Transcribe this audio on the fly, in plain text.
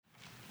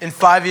In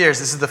 5 years,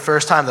 this is the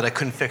first time that I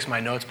couldn't fix my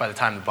notes by the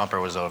time the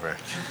bumper was over.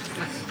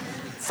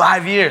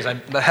 5 years.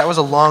 That was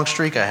a long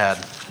streak I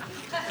had.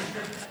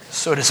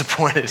 So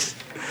disappointed.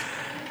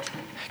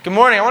 Good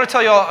morning. I want to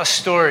tell you all a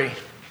story.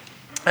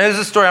 And this is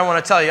a story I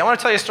want to tell you. I want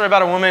to tell you a story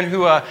about a woman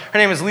who, her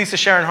name is Lisa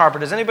Sharon Harper.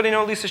 Does anybody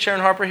know Lisa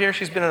Sharon Harper here?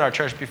 She's been in our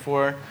church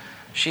before.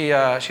 She's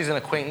an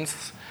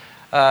acquaintance.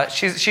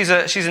 She's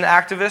an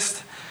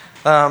activist.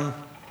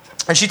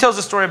 And she tells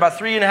a story about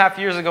 3.5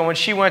 years ago when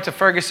she went to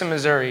Ferguson,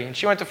 Missouri. And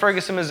she went to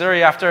Ferguson,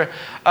 Missouri after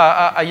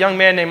a young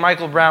man named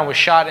Michael Brown was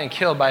shot and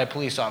killed by a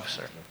police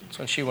officer. That's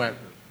when she went.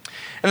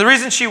 And the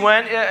reason she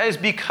went is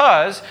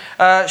because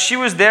she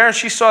was there and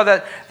she saw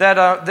that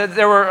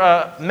there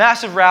were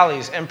massive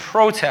rallies and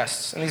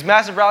protests. And these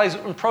massive rallies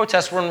and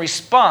protests were in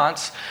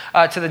response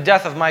to the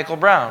death of Michael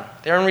Brown.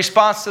 They were in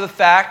response to the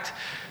fact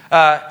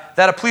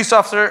that a police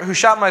officer who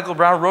shot Michael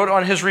Brown wrote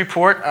on his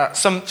report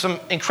some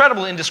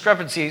incredible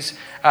indiscrepancies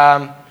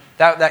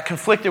that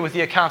conflicted with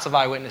the accounts of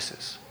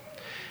eyewitnesses.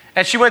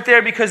 And she went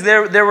there because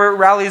there were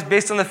rallies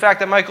based on the fact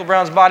that Michael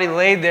Brown's body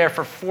laid there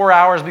for 4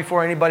 hours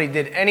before anybody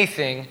did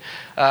anything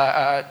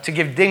to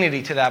give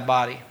dignity to that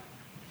body.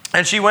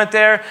 And she went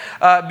there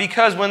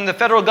because when the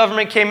federal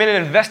government came in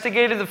and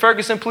investigated the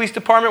Ferguson Police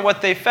Department,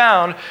 what they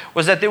found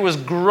was that there was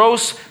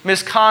gross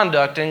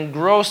misconduct and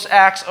gross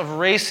acts of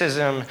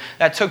racism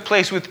that took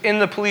place within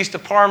the police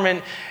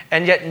department,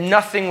 and yet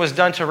nothing was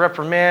done to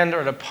reprimand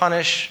or to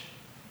punish,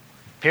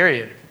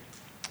 period.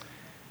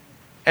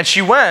 And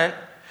she went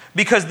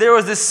because there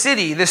was this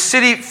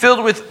city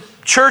filled with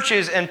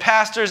churches and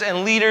pastors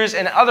and leaders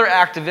and other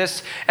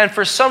activists, and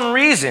for some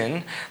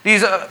reason,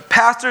 these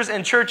pastors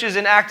and churches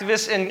and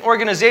activists and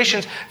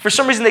organizations, for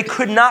some reason they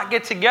could not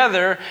get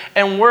together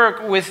and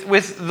work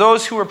with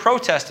those who were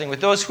protesting, with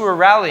those who were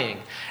rallying.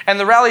 And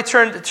the rally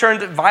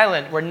turned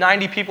violent, where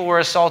 90 people were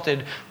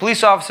assaulted,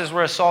 police officers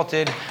were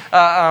assaulted,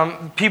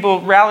 people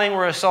rallying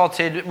were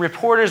assaulted,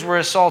 reporters were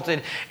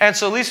assaulted. And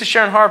so Lisa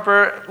Sharon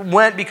Harper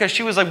went because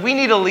she was like, we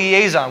need a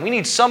liaison. We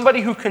need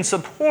somebody who can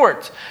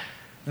support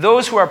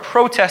those who are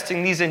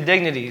protesting these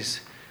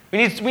indignities. We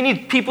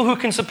need people who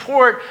can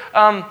support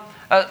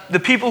the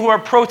people who are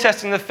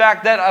protesting the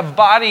fact that a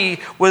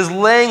body was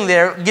laying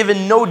there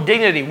given no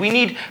dignity. We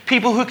need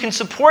people who can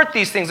support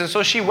these things. And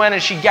so she went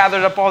and she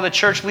gathered up all the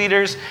church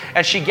leaders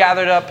and she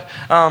gathered up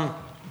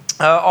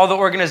all the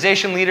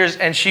organization leaders,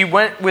 and she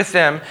went with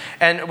them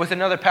and with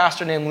another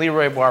pastor named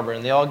Leroy Barber,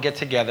 and they all get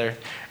together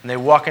and they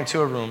walk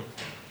into a room.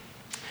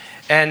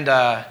 And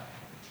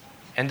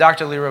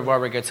Dr. Leroy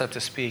Barber gets up to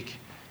speak.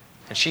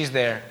 And she's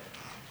there,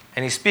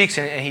 and he speaks,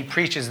 and he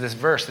preaches this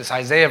verse, this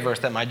Isaiah verse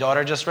that my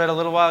daughter just read a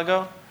little while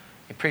ago.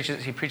 He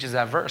preaches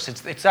that verse.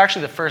 It's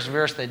actually the first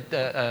verse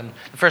the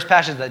first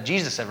passage that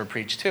Jesus ever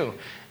preached too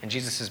in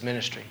Jesus'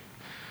 ministry.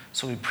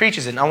 So he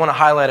preaches it, and I want to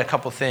highlight a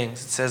couple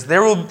things. It says,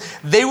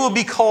 they will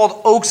be called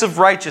oaks of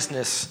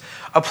righteousness,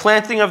 a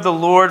planting of the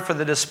Lord for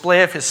the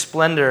display of his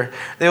splendor.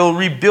 They will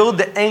rebuild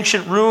the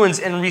ancient ruins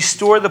and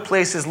restore the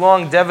places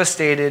long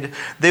devastated.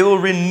 They will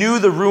renew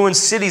the ruined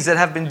cities that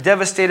have been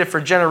devastated for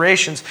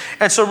generations.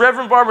 And so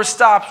Reverend Barber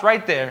stops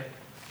right there,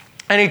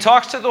 and he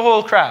talks to the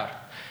whole crowd.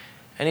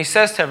 And he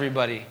says to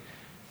everybody,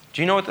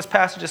 do you know what this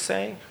passage is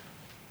saying?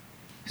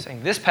 He's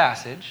saying this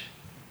passage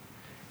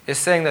is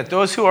saying that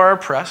those who are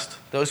oppressed,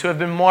 those who have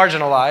been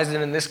marginalized,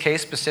 and in this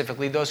case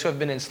specifically, those who have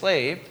been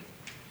enslaved,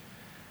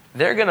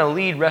 they're going to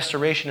lead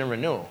restoration and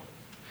renewal.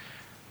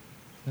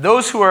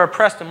 Those who are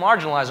oppressed and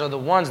marginalized are the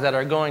ones that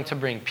are going to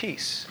bring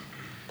peace.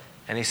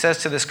 And he says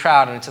to this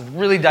crowd, and it's a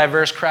really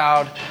diverse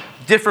crowd,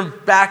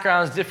 different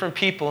backgrounds, different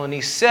people, and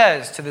he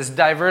says to this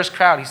diverse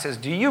crowd, he says,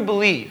 do you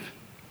believe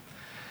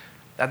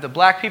that the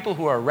black people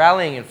who are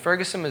rallying in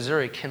Ferguson,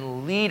 Missouri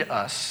can lead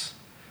us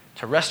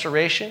to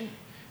restoration,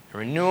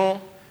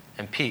 renewal,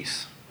 and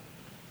peace?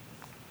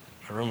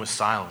 The room was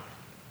silent.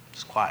 It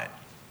was quiet.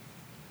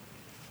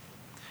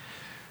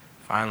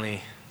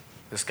 Finally,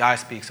 this guy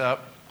speaks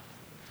up,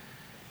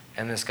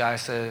 and this guy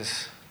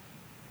says,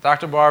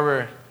 Dr.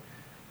 Barber,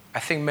 I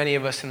think many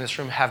of us in this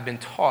room have been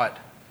taught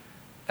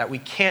that we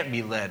can't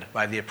be led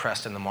by the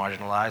oppressed and the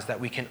marginalized, that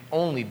we can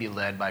only be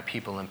led by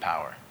people in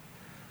power.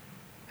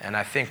 And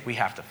I think we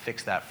have to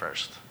fix that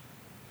first.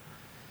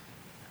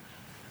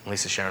 And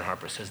Lisa Sharon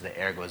Harper says the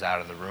air goes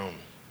out of the room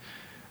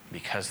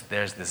because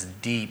there's this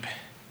deep,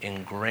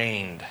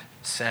 ingrained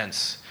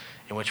sense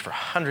in which for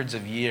hundreds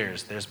of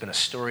years there's been a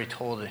story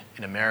told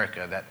in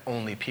America that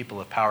only people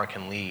of power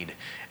can lead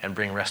and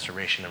bring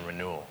restoration and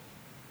renewal.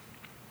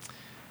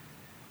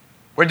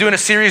 We're doing a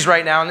series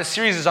right now, and this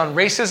series is on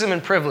racism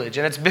and privilege,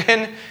 and it's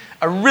been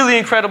a really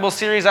incredible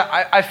series.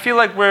 I feel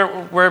like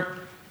we're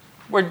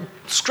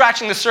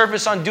scratching the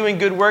surface on doing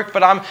good work,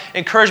 but I'm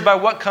encouraged by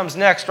what comes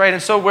next, right?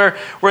 And so we're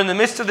in the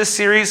midst of this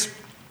series,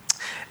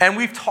 and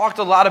we've talked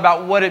a lot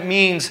about what it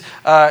means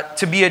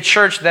to be a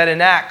church that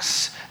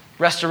enacts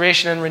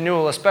restoration and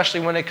renewal,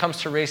 especially when it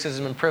comes to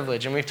racism and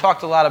privilege. And we've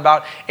talked a lot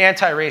about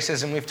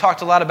anti-racism. We've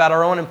talked a lot about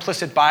our own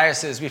implicit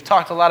biases. We've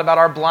talked a lot about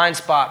our blind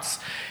spots.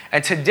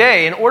 And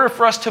today, in order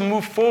for us to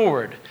move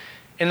forward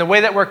in the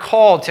way that we're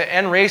called to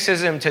end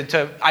racism,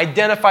 to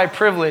identify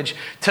privilege,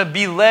 to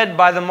be led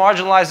by the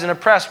marginalized and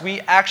oppressed,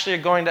 we actually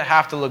are going to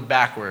have to look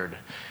backward.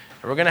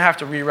 And we're going to have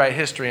to rewrite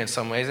history in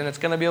some ways, and it's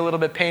going to be a little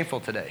bit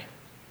painful today.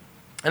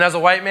 And as a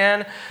white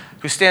man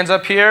who stands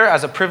up here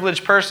as a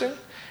privileged person,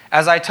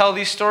 as I tell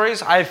these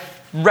stories, I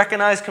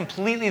recognize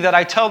completely that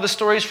I tell the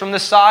stories from the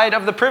side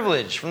of the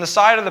privileged, from the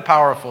side of the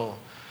powerful.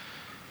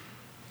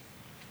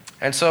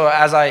 And so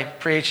as I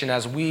preach and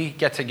as we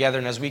get together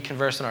and as we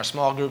converse in our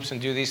small groups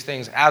and do these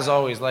things, as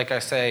always, like I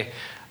say,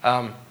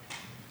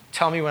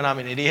 tell me when I'm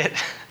an idiot.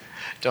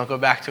 Don't go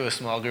back to a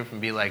small group and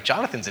be like,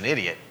 Jonathan's an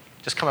idiot.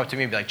 Just come up to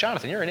me and be like,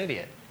 Jonathan, you're an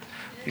idiot.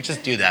 You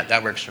just do that.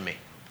 That works for me.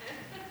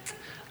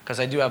 Because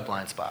I do have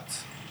blind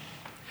spots.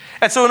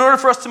 And so in order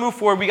for us to move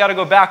forward, we got to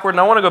go backward. And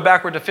I want to go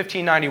backward to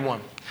 1591.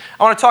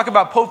 I want to talk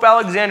about Pope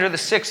Alexander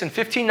VI in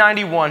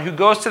 1591, who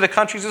goes to the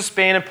countries of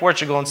Spain and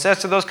Portugal and says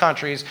to those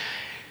countries,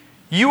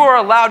 you are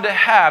allowed to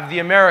have the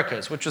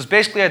Americas, which was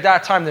basically at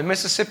that time the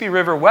Mississippi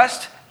River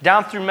west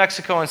down through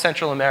Mexico and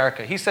Central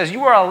America. He says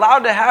you are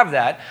allowed to have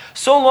that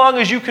so long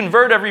as you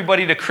convert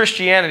everybody to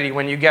Christianity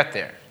when you get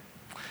there.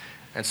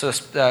 And so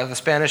the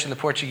Spanish and the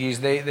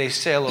Portuguese, they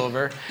sail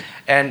over,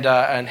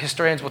 and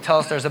historians will tell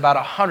us there's about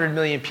 100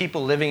 million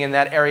people living in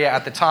that area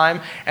at the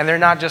time, and they're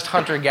not just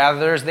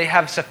hunter-gatherers. They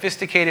have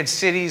sophisticated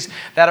cities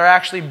that are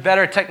actually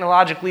better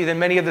technologically than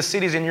many of the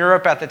cities in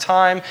Europe at the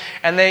time,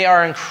 and they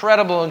are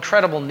incredible,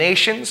 incredible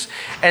nations.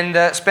 And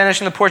the Spanish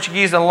and the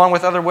Portuguese, along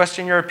with other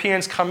Western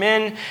Europeans, come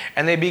in,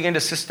 and they begin to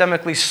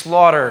systemically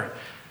slaughter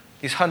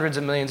these hundreds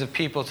of millions of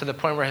people to the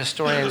point where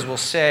historians will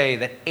say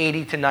that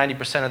 80 to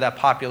 90% of that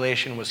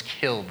population was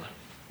killed,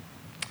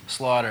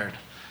 slaughtered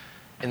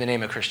in the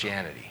name of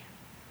Christianity.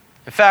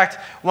 In fact,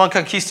 one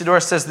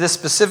conquistador says this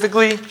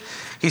specifically.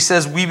 He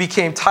says, when we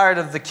became tired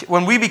of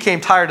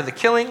the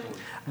killing,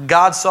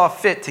 God saw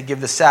fit to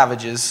give the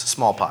savages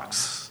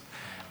smallpox.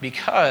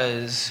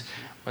 Because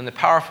when the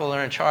powerful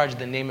are in charge,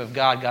 the name of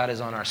God, God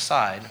is on our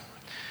side.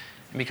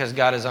 And because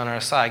God is on our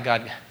side,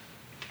 God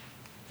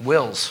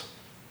wills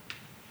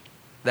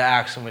the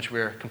acts in which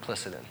we're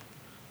complicit in.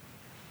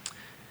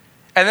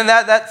 And then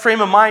that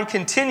frame of mind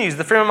continues.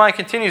 The frame of mind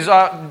continues.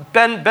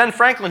 Ben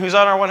Franklin, who's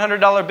on our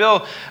 $100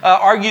 bill,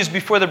 argues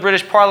before the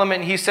British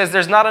Parliament, and he says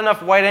there's not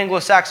enough white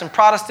Anglo-Saxon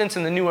Protestants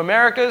in the new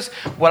Americas.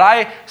 What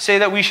I say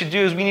that we should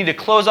do is we need to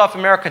close off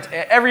America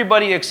to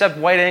everybody except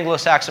white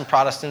Anglo-Saxon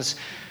Protestants.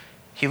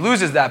 He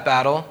loses that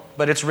battle,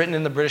 but it's written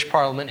in the British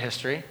Parliament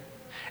history.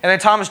 And then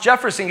Thomas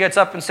Jefferson gets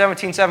up in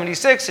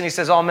 1776 and he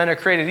says all men are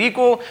created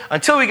equal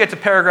until we get to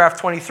paragraph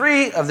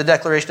 23 of the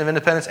Declaration of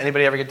Independence.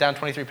 Anybody ever get down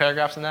 23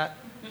 paragraphs in that?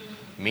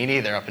 Me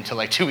neither, up until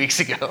like 2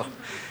 weeks ago.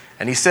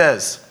 And he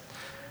says,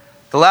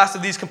 the last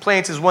of these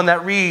complaints is one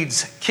that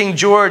reads, King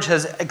George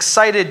has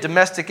excited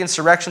domestic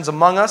insurrections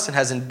among us and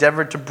has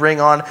endeavored to bring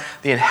on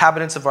the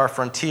inhabitants of our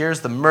frontiers,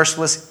 the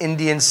merciless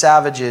Indian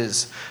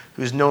savages,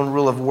 whose known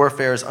rule of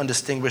warfare is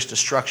undistinguished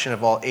destruction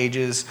of all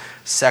ages,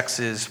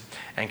 sexes,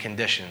 and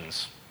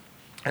conditions.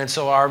 And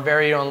so our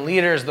very own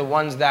leaders, the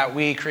ones that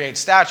we create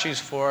statues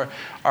for,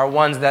 are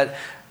ones that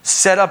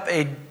set up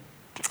an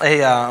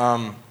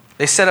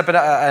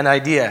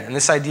idea. And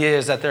this idea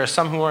is that there are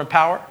some who are in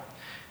power,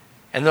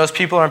 and those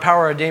people who are in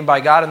power are ordained by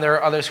God, and there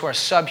are others who are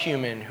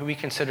subhuman, who we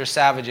consider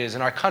savages.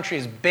 And our country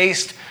is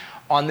based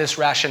on this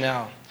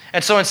rationale.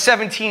 And so in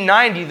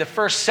 1790, the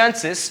first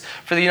census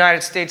for the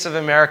United States of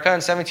America, in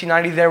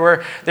 1790, there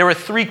were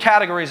three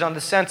categories on the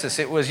census.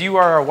 It was you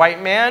are a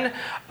white man,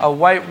 a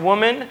white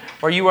woman,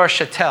 or you are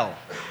chattel.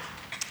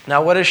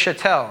 Now, what is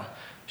chattel?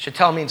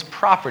 Chattel means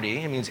property.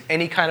 It means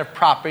any kind of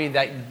property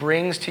that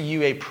brings to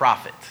you a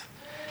profit.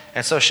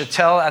 And so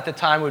chattel at the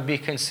time would be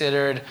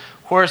considered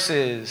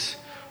horses,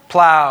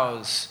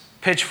 plows,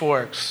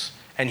 pitchforks,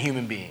 and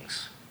human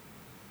beings.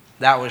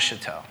 That was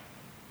chattel.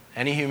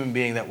 Any human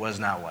being that was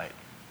not white.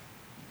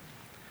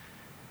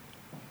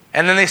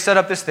 And then they set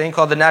up this thing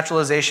called the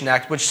Naturalization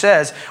Act, which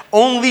says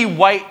only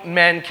white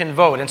men can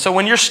vote. And so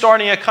when you're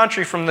starting a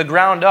country from the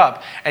ground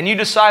up and you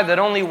decide that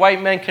only white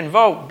men can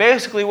vote,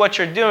 basically what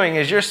you're doing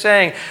is you're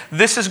saying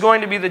this is going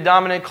to be the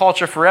dominant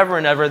culture forever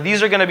and ever.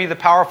 These are going to be the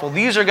powerful.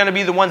 These are going to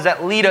be the ones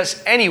that lead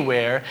us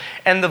anywhere.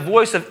 And the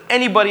voice of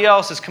anybody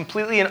else is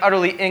completely and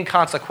utterly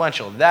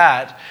inconsequential.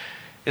 That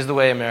is the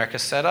way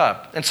America's set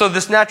up. And so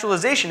this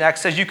Naturalization Act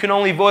says you can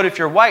only vote if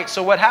you're white.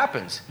 So what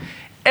happens?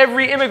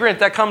 Every immigrant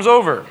that comes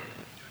over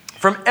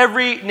from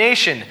every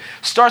nation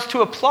starts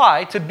to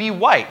apply to be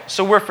white.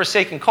 So we're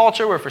forsaking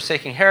culture, we're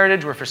forsaking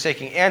heritage, we're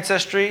forsaking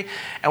ancestry,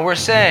 and we're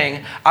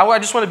saying, I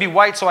just want to be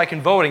white so I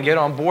can vote and get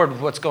on board with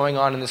what's going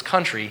on in this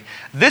country.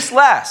 This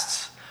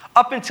lasts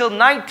up until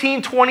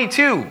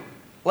 1922,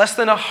 less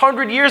than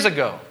 100 years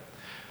ago,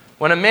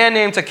 when a man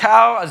named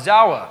Takao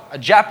Ozawa, a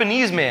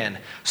Japanese man,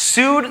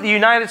 sued the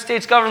United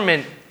States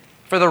government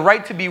for the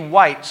right to be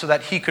white so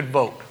that he could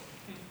vote.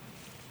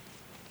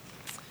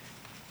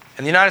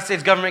 And the United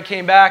States government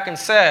came back and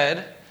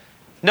said,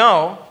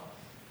 no,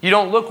 You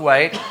don't look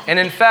white. And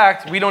in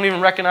fact, we don't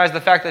even recognize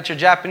the fact that you're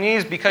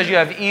Japanese because you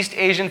have East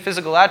Asian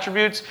physical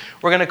attributes.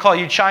 We're going to call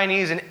you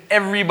Chinese, and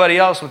everybody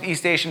else with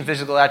East Asian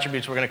physical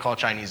attributes we're going to call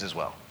Chinese as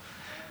well.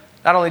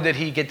 Not only did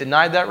he get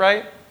denied that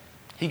right,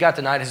 he got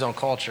denied his own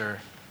culture,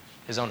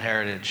 his own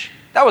heritage.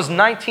 That was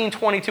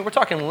 1922. We're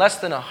talking less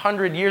than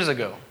 100 years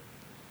ago.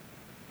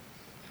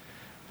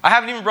 I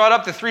haven't even brought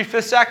up the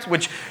 3/5 Act,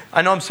 which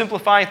I know I'm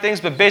simplifying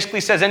things, but basically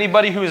says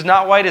anybody who is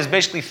not white is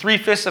basically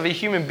 3/5 of a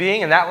human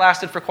being, and that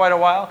lasted for quite a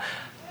while.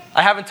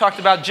 I haven't talked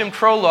about Jim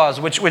Crow laws,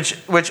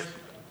 which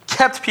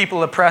kept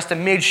people oppressed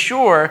and made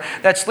sure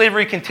that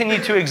slavery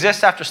continued to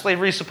exist after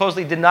slavery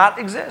supposedly did not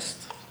exist.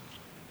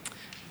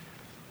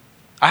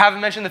 I haven't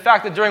mentioned the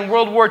fact that during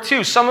World War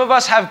II, some of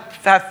us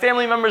have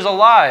family members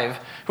alive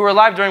who were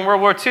alive during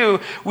World War II.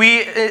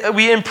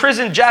 We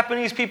imprisoned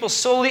Japanese people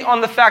solely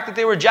on the fact that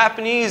they were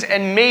Japanese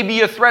and may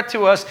be a threat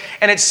to us,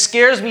 and it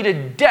scares me to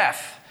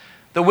death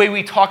the way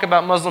we talk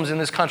about Muslims in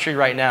this country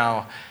right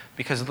now,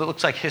 because it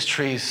looks like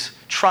history's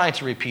trying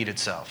to repeat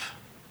itself.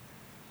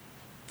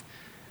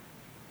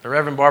 The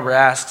Reverend Barber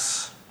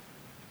asks,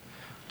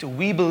 do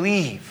we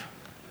believe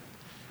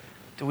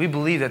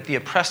that the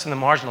oppressed and the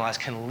marginalized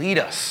can lead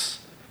us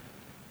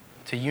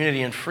to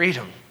unity and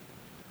freedom?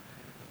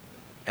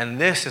 And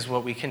this is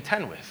what we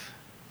contend with.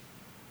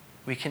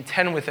 We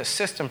contend with a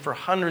system for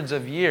hundreds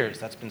of years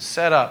that's been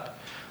set up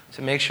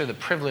to make sure the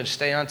privileged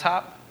stay on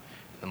top,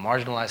 the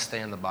marginalized stay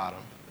on the bottom.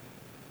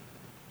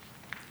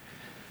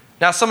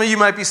 Now, some of you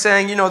might be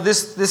saying,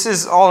 this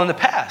is all in the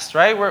past,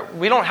 right?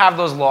 We don't have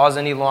those laws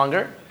any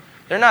longer.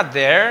 They're not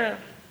there.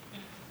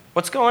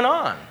 What's going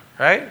on,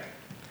 right?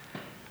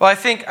 Well, I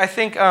think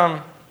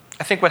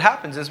what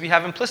happens is we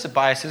have implicit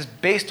biases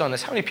based on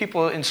this. How many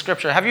people in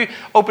Scripture, have you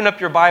opened up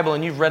your Bible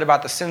and you've read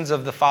about the sins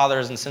of the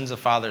fathers and sins of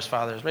fathers'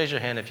 fathers? Raise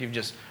your hand if you've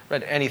just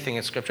read anything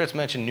in Scripture. It's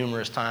mentioned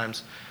numerous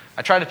times.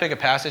 I tried to pick a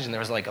passage and there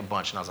was like a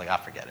bunch, and I was like,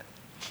 forget it.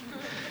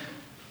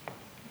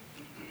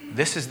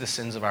 This is the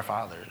sins of our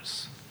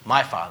fathers,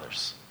 my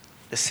fathers,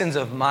 the sins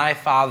of my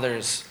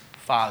father's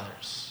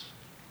fathers,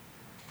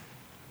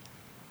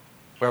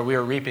 where we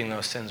are reaping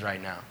those sins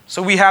right now.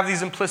 So we have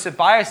these implicit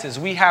biases.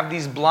 We have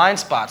these blind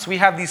spots. We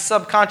have these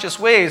subconscious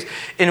ways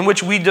in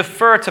which we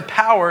defer to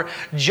power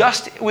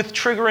just with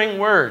triggering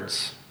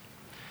words.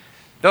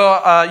 The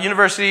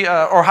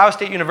Ohio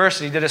State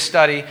University did a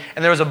study,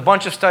 and there was a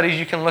bunch of studies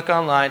you can look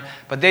online,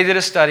 but they did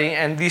a study,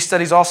 and these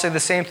studies all say the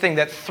same thing,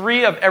 that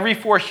 3 of every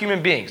 4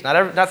 human beings, not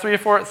 3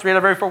 out of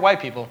every 4 white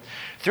people,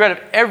 3 out of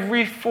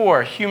every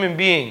 4 human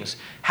beings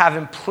have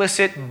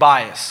implicit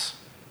bias.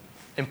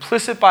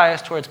 Implicit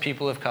bias towards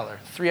people of color.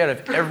 3 out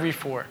of every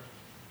 4.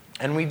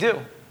 And we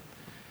do.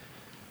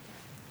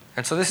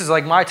 And so this is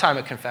like my time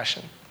at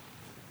confession.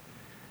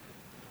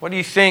 What do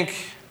you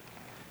think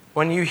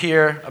when you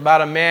hear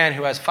about a man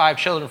who has 5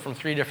 children from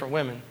 3 different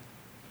women?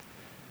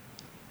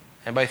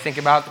 Anybody think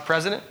about the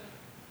president?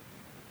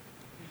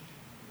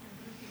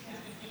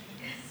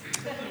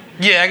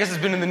 Yeah, I guess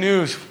it's been in the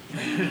news.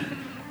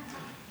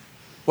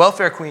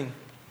 Welfare queen.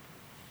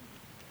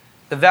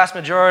 The vast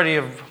majority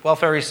of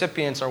welfare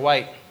recipients are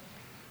white.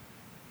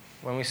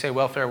 When I say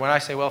welfare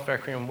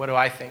queen, what do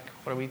I think?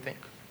 What do we think?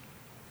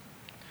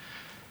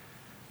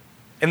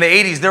 In the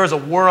 80s, there was a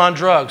war on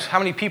drugs. How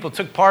many people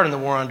took part in the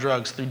war on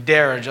drugs through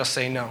DARE or Just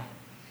Say No?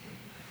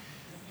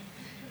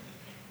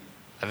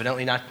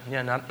 Evidently not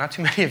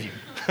too many of you.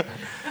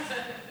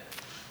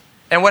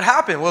 And what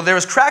happened? Well, there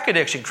was crack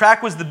addiction.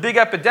 Crack was the big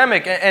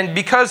epidemic. And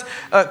because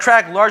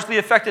crack largely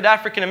affected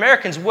African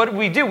Americans, what did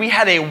we do? We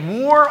had a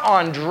war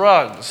on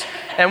drugs.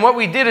 And what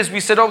we did is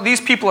we said,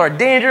 these people are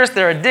dangerous.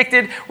 They're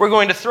addicted. We're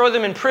going to throw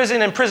them in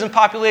prison, and prison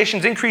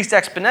populations increased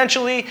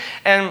exponentially.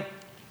 And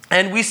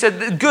we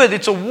said, good,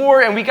 it's a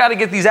war, and we got to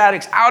get these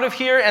addicts out of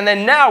here. And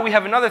then now we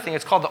have another thing.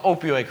 It's called the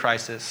opioid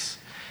crisis.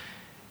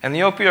 And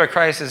the opioid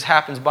crisis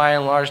happens by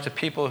and large to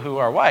people who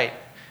are white.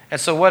 And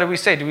so what do we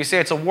say? Do we say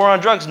it's a war on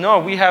drugs? No,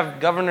 we have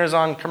governors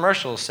on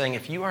commercials saying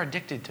if you are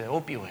addicted to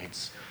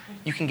opioids,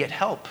 you can get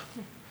help.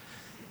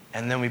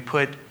 And then we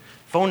put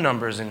phone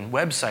numbers and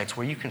websites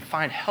where you can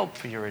find help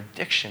for your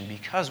addiction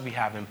because we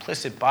have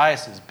implicit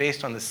biases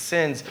based on the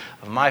sins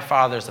of my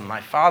fathers and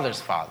my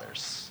father's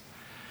fathers.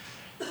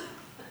 And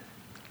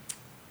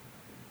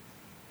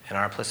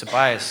our implicit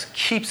bias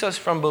keeps us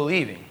from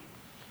believing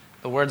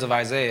the words of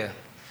Isaiah.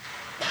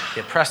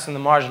 The oppressed and the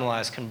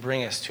marginalized can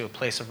bring us to a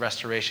place of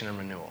restoration and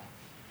renewal.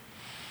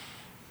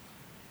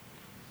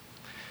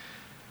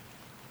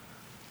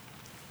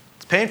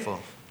 It's painful.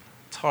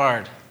 It's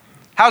hard.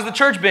 How's the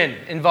church been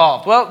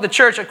involved? Well, the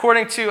church,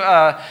 according to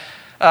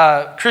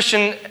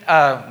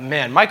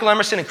Michael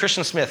Emerson and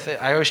Christian Smith,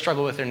 I always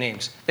struggle with their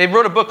names. They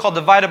wrote a book called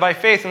Divided by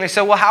Faith, and they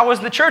said, well, how was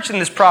the church in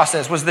this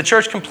process? Was the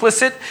church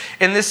complicit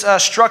in this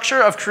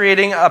structure of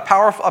creating a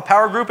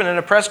power group and an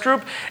oppressed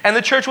group? And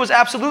the church was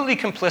absolutely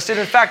complicit.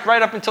 In fact,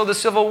 right up until the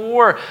Civil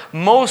War,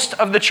 most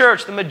of the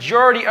church, the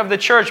majority of the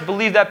church,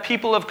 believed that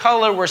people of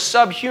color were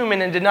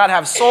subhuman and did not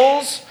have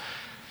souls.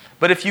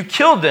 But if you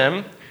killed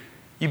them,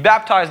 you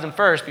baptized them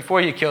first before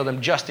you killed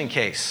them, just in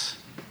case.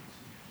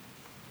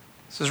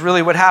 This is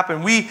really what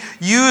happened. We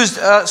used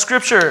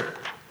scripture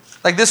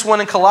like this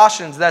one in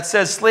Colossians that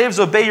says, slaves,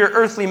 obey your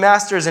earthly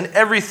masters in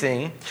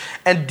everything,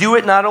 and do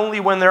it not only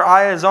when their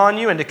eye is on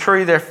you and to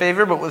curry their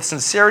favor, but with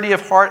sincerity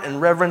of heart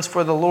and reverence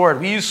for the Lord.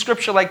 We use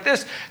scripture like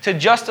this to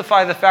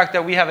justify the fact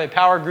that we have a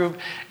power group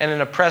and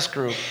an oppressed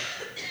group.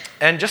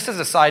 And just as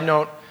a side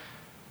note,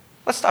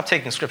 let's stop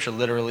taking scripture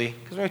literally,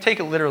 because when we take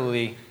it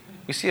literally,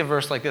 we see a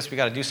verse like this, we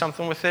got to do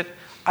something with it.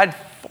 I'd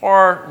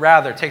far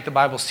rather take the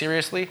Bible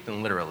seriously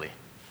than literally.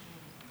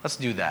 Let's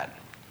do that.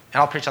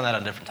 And I'll preach on that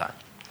at a different time.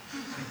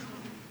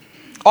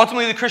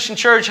 Ultimately, the Christian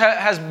church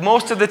has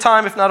most of the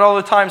time, if not all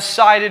the time,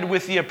 sided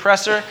with the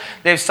oppressor.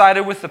 They've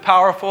sided with the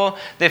powerful.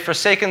 They've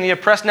forsaken the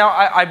oppressed. Now,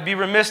 I'd be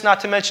remiss not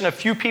to mention a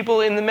few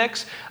people in the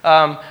mix.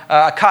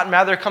 Cotton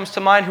Mather comes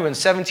to mind, who in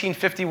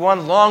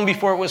 1751, long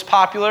before it was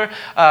popular,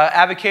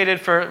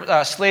 advocated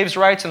for slaves'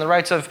 rights and the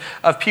rights of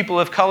people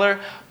of color.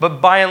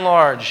 But by and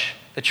large,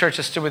 the church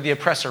has stood with the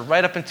oppressor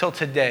right up until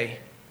today.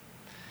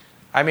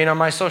 I mean, on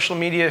my social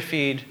media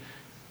feed,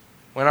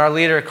 when our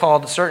leader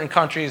called certain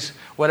countries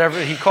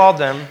whatever he called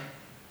them,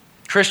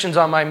 Christians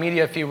on my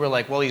media feed were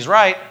like, well, he's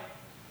right,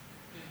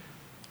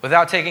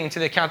 without taking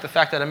into account the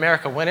fact that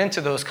America went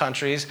into those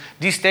countries,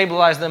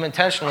 destabilized them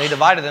intentionally,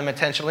 divided them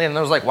intentionally, and it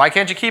was like, why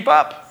can't you keep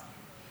up?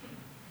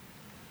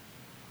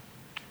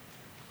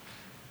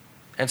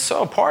 And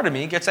so part of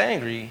me gets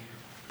angry.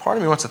 Part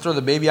of me wants to throw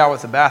the baby out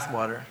with the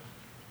bathwater.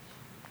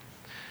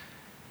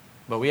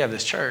 But we have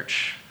this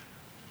church,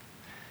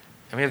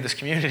 and we have this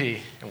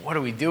community, and what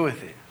do we do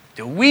with it?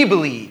 Do we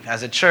believe,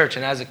 as a church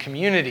and as a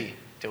community,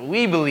 do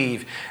we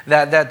believe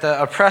that the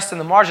oppressed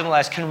and the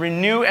marginalized can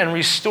renew and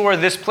restore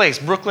this place,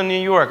 Brooklyn,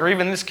 New York, or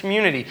even this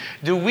community?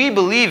 Do we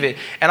believe it?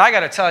 And I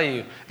got to tell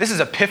you, this is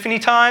Epiphany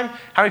time.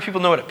 How many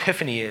people know what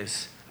Epiphany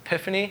is?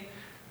 Epiphany?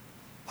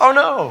 Oh,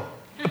 no.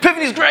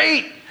 Epiphany's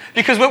great.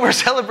 Because what we're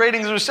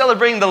celebrating is we're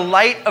celebrating the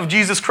light of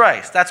Jesus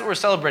Christ. That's what we're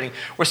celebrating.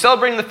 We're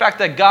celebrating the fact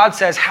that God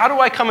says, how do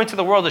I come into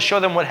the world to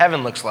show them what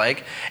heaven looks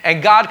like?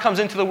 And God comes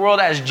into the world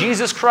as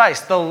Jesus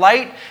Christ. The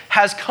light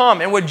has come.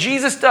 And what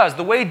Jesus does,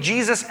 the way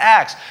Jesus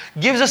acts,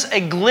 gives us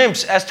a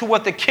glimpse as to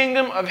what the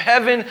kingdom of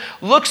heaven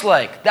looks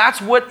like. That's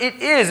what it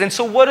is. And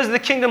so what does the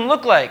kingdom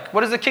look like?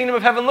 What does the kingdom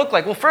of heaven look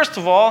like? Well, first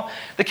of all,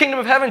 the kingdom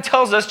of heaven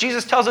tells us,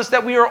 Jesus tells us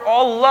that we are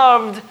all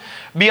loved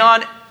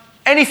beyond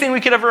anything we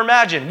could ever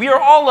imagine. We are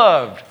all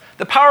loved.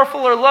 The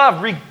powerful are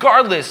loved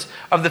regardless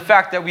of the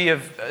fact that we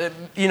have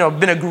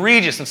been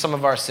egregious in some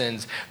of our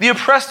sins. The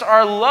oppressed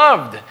are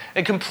loved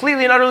and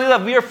completely and utterly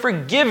loved. We are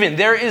forgiven.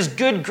 There is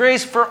good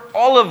grace for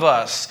all of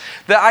us.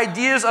 The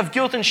ideas of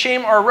guilt and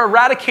shame are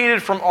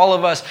eradicated from all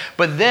of us.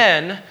 But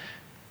then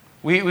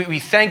we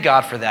thank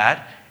God for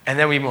that, and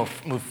then we move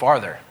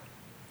farther.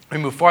 We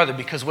move farther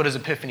because what does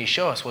Epiphany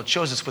show us? Well, it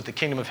shows us what the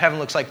kingdom of heaven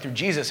looks like through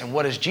Jesus. And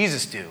what does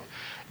Jesus do?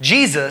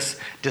 Jesus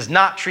does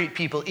not treat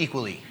people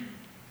equally.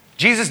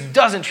 Jesus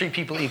doesn't treat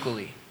people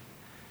equally.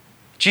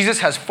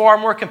 Jesus has far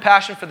more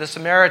compassion for the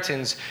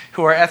Samaritans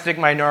who are ethnic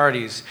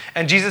minorities.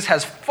 And Jesus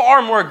has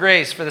far more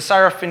grace for the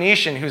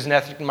Syrophoenician who's an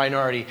ethnic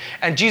minority.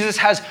 And Jesus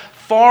has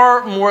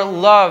far more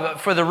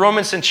love for the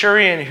Roman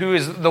centurion who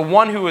is the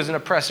one who is an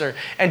oppressor.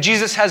 And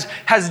Jesus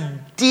has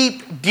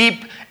deep,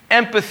 deep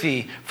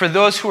empathy for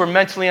those who are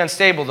mentally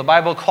unstable. The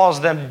Bible calls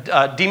them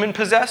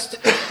demon-possessed,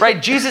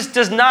 right? Jesus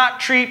does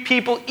not treat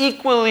people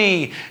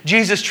equally.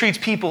 Jesus treats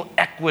people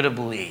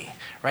equitably.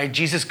 Right?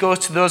 Jesus goes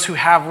to those who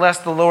have less,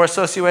 the lower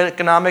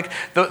socioeconomic,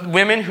 the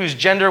women whose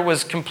gender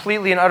was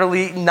completely and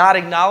utterly not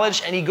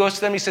acknowledged, and he goes to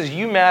them, he says,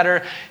 you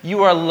matter,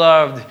 you are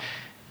loved,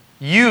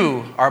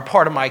 you are a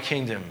part of my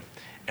kingdom.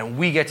 And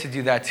we get to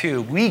do that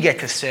too. We get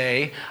to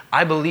say,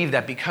 I believe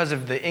that because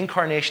of the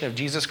incarnation of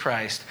Jesus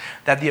Christ,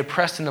 that the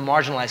oppressed and the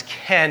marginalized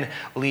can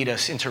lead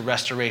us into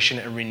restoration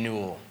and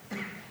renewal.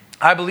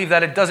 I believe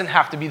that it doesn't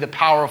have to be the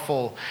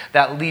powerful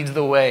that leads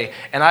the way.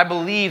 And I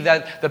believe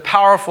that the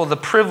powerful, the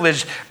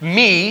privileged,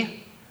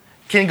 me,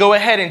 can go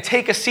ahead and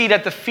take a seat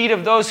at the feet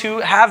of those who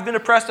have been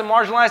oppressed and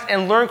marginalized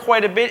and learn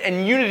quite a bit,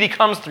 and unity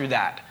comes through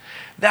that.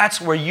 That's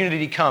where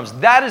unity comes.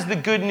 That is the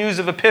good news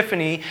of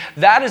Epiphany.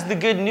 That is the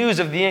good news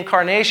of the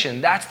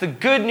incarnation. That's the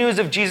good news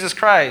of Jesus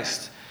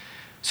Christ.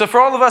 So for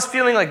all of us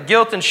feeling like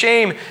guilt and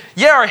shame,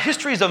 yeah, our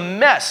history is a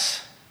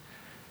mess.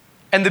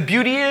 And the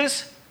beauty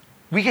is,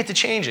 we get to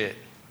change it.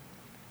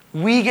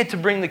 We get to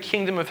bring the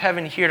kingdom of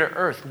heaven here to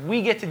earth.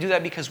 We get to do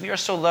that because we are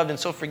so loved and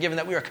so forgiven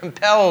that we are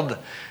compelled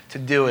to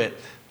do it.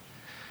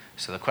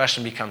 So the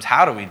question becomes,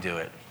 how do we do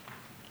it?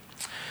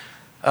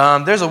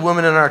 There's a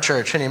woman in our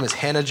church. Her name is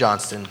Hannah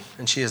Johnston,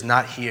 and she is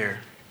not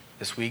here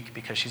this week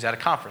because she's at a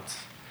conference.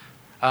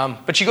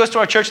 But she goes to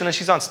our church, and then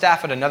she's on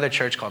staff at another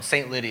church called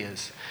St.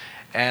 Lydia's.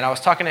 And I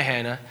was talking to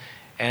Hannah,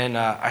 and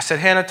I said,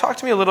 Hannah, talk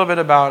to me a little bit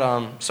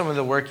about some of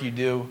the work you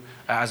do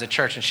as a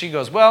church. And she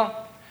goes,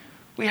 well,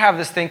 we have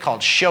this thing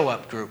called Show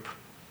Up Group.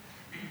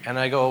 And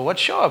I go, what's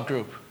Show Up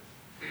Group?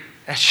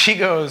 And she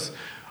goes,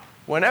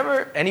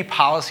 whenever any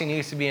policy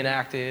needs to be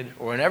enacted,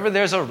 or whenever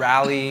there's a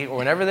rally, or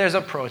whenever there's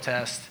a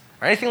protest,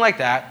 or anything like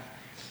that,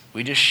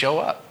 we just show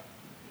up.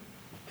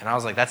 And I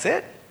was like, that's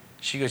it?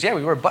 She goes, yeah,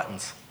 we wear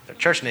buttons, their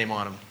church name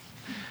on them.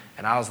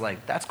 And I was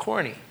like, that's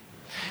corny.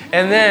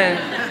 And then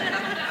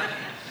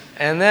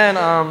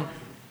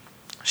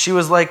she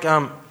was like,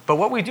 but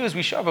what we do is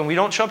we show up, and we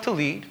don't show up to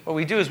lead. What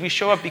we do is we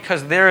show up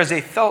because there is a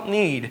felt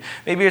need.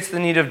 Maybe it's the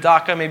need of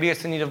DACA, maybe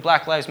it's the need of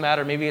Black Lives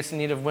Matter, maybe it's the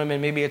need of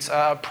women, maybe it's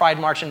Pride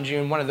March in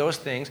June, one of those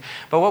things.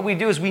 But what we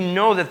do is we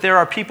know that there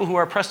are people who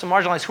are oppressed and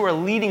marginalized who are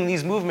leading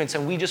these movements,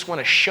 and we just want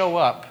to show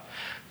up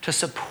to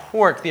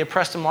support the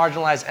oppressed and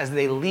marginalized as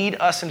they lead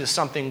us into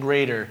something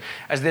greater,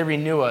 as they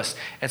renew us.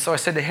 And so I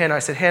said to Hannah,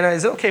 Hannah,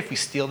 is it okay if we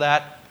steal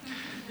that?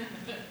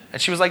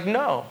 And she was like,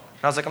 no.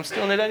 And I was like, I'm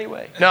stealing it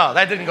anyway. No,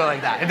 that didn't go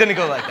like that. It didn't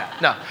go like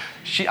that. No.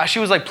 She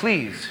was like,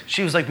 please.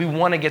 She was like, we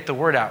want to get the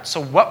word out.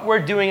 So what we're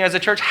doing as a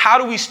church, how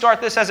do we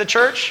start this as a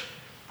church?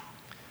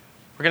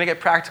 We're going to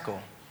get practical.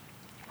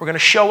 We're going to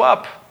show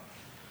up.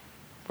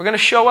 We're going to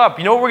show up.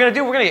 You know what we're going to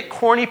do? We're going to get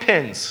corny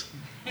pins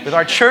with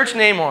our church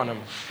name on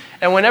them.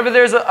 And whenever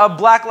there's a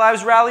Black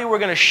Lives rally, we're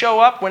going to show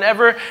up.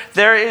 Whenever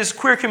there is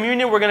queer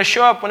communion, we're going to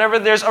show up. Whenever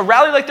there's a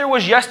rally like there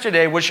was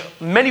yesterday, which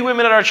many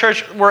women at our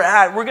church were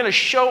at, we're going to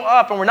show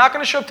up. And we're not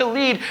going to show up to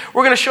lead.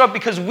 We're going to show up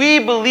because we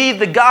believe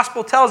the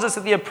gospel tells us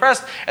that the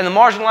oppressed and the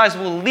marginalized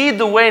will lead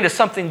the way into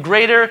something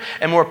greater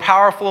and more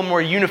powerful and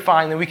more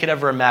unifying than we could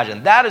ever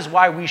imagine. That is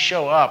why we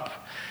show up.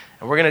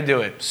 And we're going to do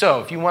it.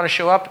 So if you want to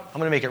show up, I'm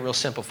going to make it real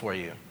simple for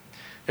you.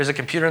 There's a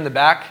computer in the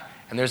back.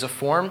 And there's a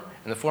form,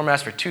 and the form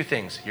asks for two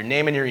things, your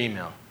name and your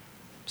email.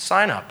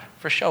 Sign up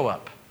for Show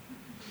Up,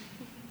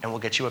 and we'll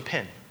get you a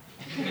pin.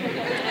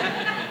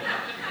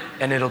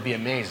 And it'll be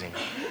amazing.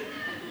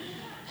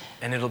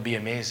 And it'll be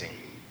amazing.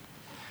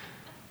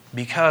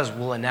 Because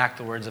we'll enact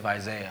the words of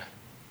Isaiah.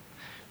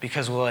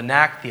 Because we'll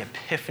enact the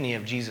epiphany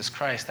of Jesus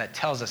Christ that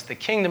tells us the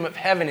kingdom of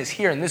heaven is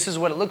here, and this is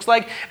what it looks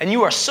like, and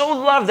you are so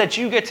loved that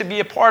you get to be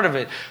a part of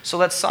it. So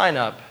let's sign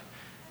up,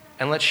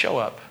 and let's show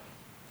up.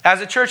 As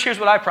a church, here's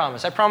what I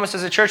promise. I promise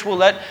as a church we'll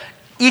let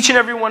each and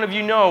every one of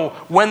you know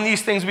when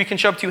these things we can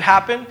show up to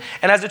happen.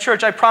 And as a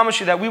church, I promise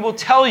you that we will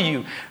tell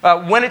you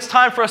when it's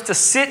time for us to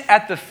sit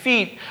at the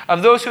feet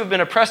of those who have been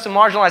oppressed and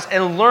marginalized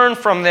and learn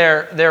from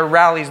their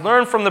rallies,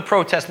 learn from the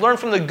protests, learn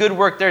from the good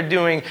work they're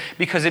doing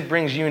because it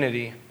brings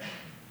unity.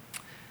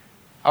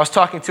 I was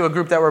talking to a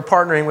group that we're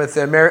partnering with,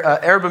 the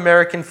Arab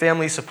American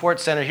Family Support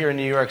Center here in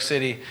New York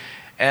City.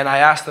 And I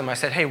asked them, I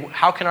said, hey,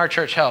 how can our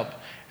church help?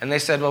 And they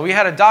said, well, we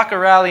had a DACA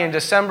rally in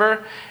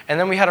December, and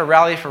then we had a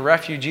rally for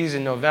refugees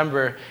in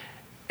November.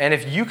 And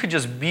if you could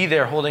just be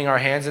there holding our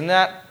hands in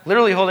that,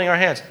 literally holding our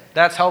hands,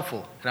 that's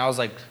helpful. And I was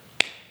like,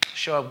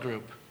 show up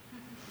group.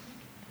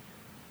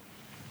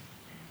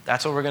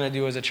 That's what we're going to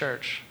do as a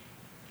church.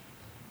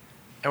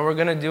 And we're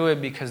going to do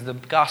it because the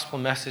gospel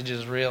message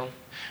is real,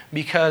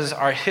 because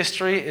our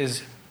history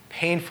is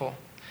painful,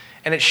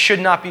 and it should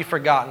not be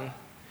forgotten.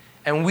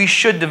 And we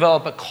should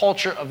develop a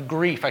culture of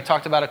grief. I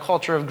talked about a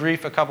culture of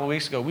grief a couple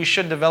weeks ago. We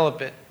should develop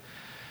it,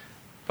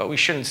 but we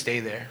shouldn't stay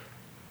there.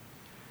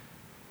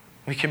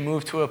 We can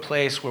move to a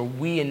place where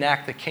we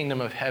enact the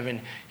kingdom of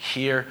heaven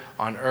here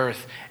on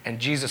earth. And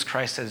Jesus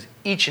Christ says,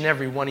 each and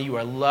every one of you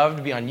are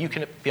loved beyond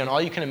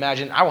all you can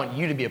imagine. I want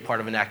you to be a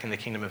part of enacting the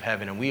kingdom of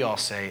heaven. And we all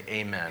say,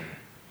 amen.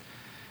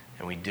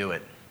 And we do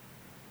it.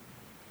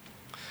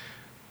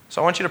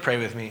 So I want you to pray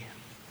with me.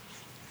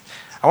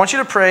 I want you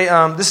to pray.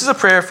 This is a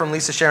prayer from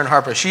Lisa Sharon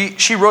Harper.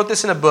 She wrote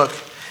this in a book,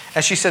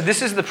 and she said,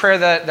 this is the prayer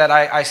that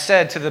I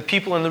said to the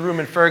people in the room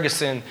in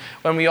Ferguson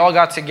when we all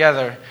got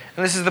together.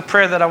 And this is the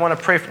prayer that I want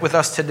to pray with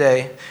us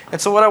today.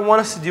 And so what I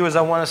want us to do is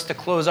I want us to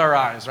close our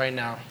eyes right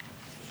now.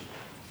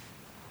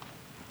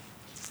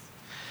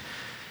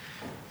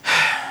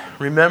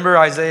 Remember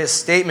Isaiah's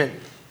statement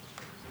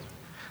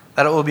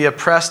that it will be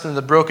oppressed and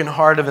the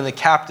brokenhearted and the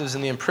captives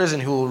and the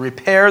imprisoned who will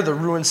repair the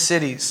ruined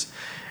cities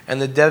and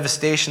the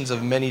devastations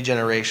of many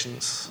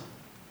generations.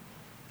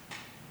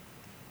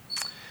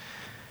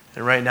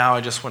 And right now,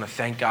 I just want to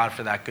thank God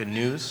for that good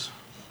news.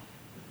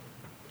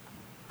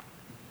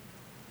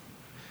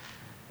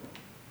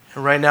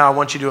 And right now, I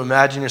want you to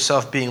imagine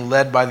yourself being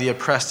led by the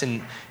oppressed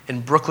in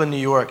Brooklyn, New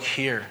York,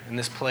 here, in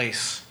this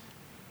place.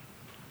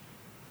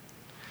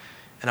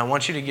 And I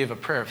want you to give a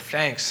prayer of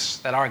thanks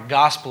that our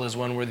gospel is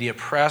one where the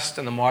oppressed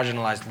and the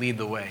marginalized lead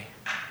the way.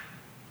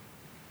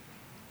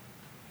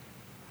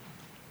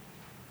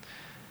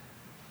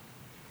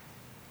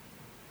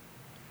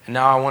 And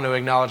now I want to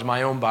acknowledge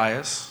my own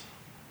bias,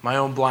 my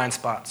own blind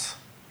spots,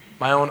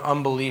 my own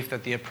unbelief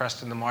that the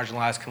oppressed and the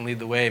marginalized can lead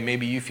the way.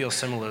 Maybe you feel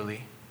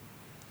similarly.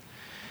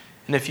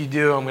 And if you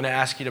do, I'm going to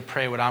ask you to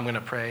pray what I'm going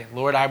to pray.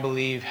 Lord, I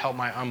believe, help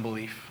my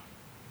unbelief.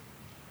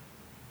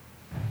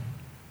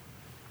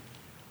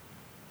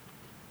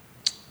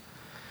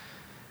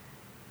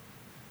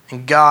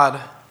 And God,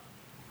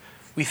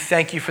 we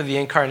thank you for the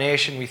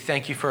incarnation. We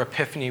thank you for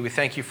Epiphany. We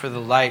thank you for the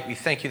light. We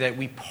thank you that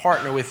we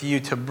partner with you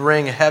to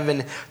bring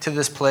heaven to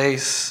this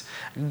place.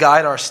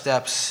 Guide our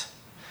steps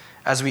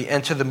as we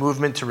enter the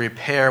movement to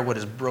repair what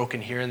is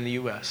broken here in the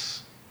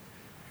U.S.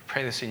 We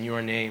pray this in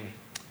your name.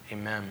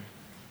 Amen.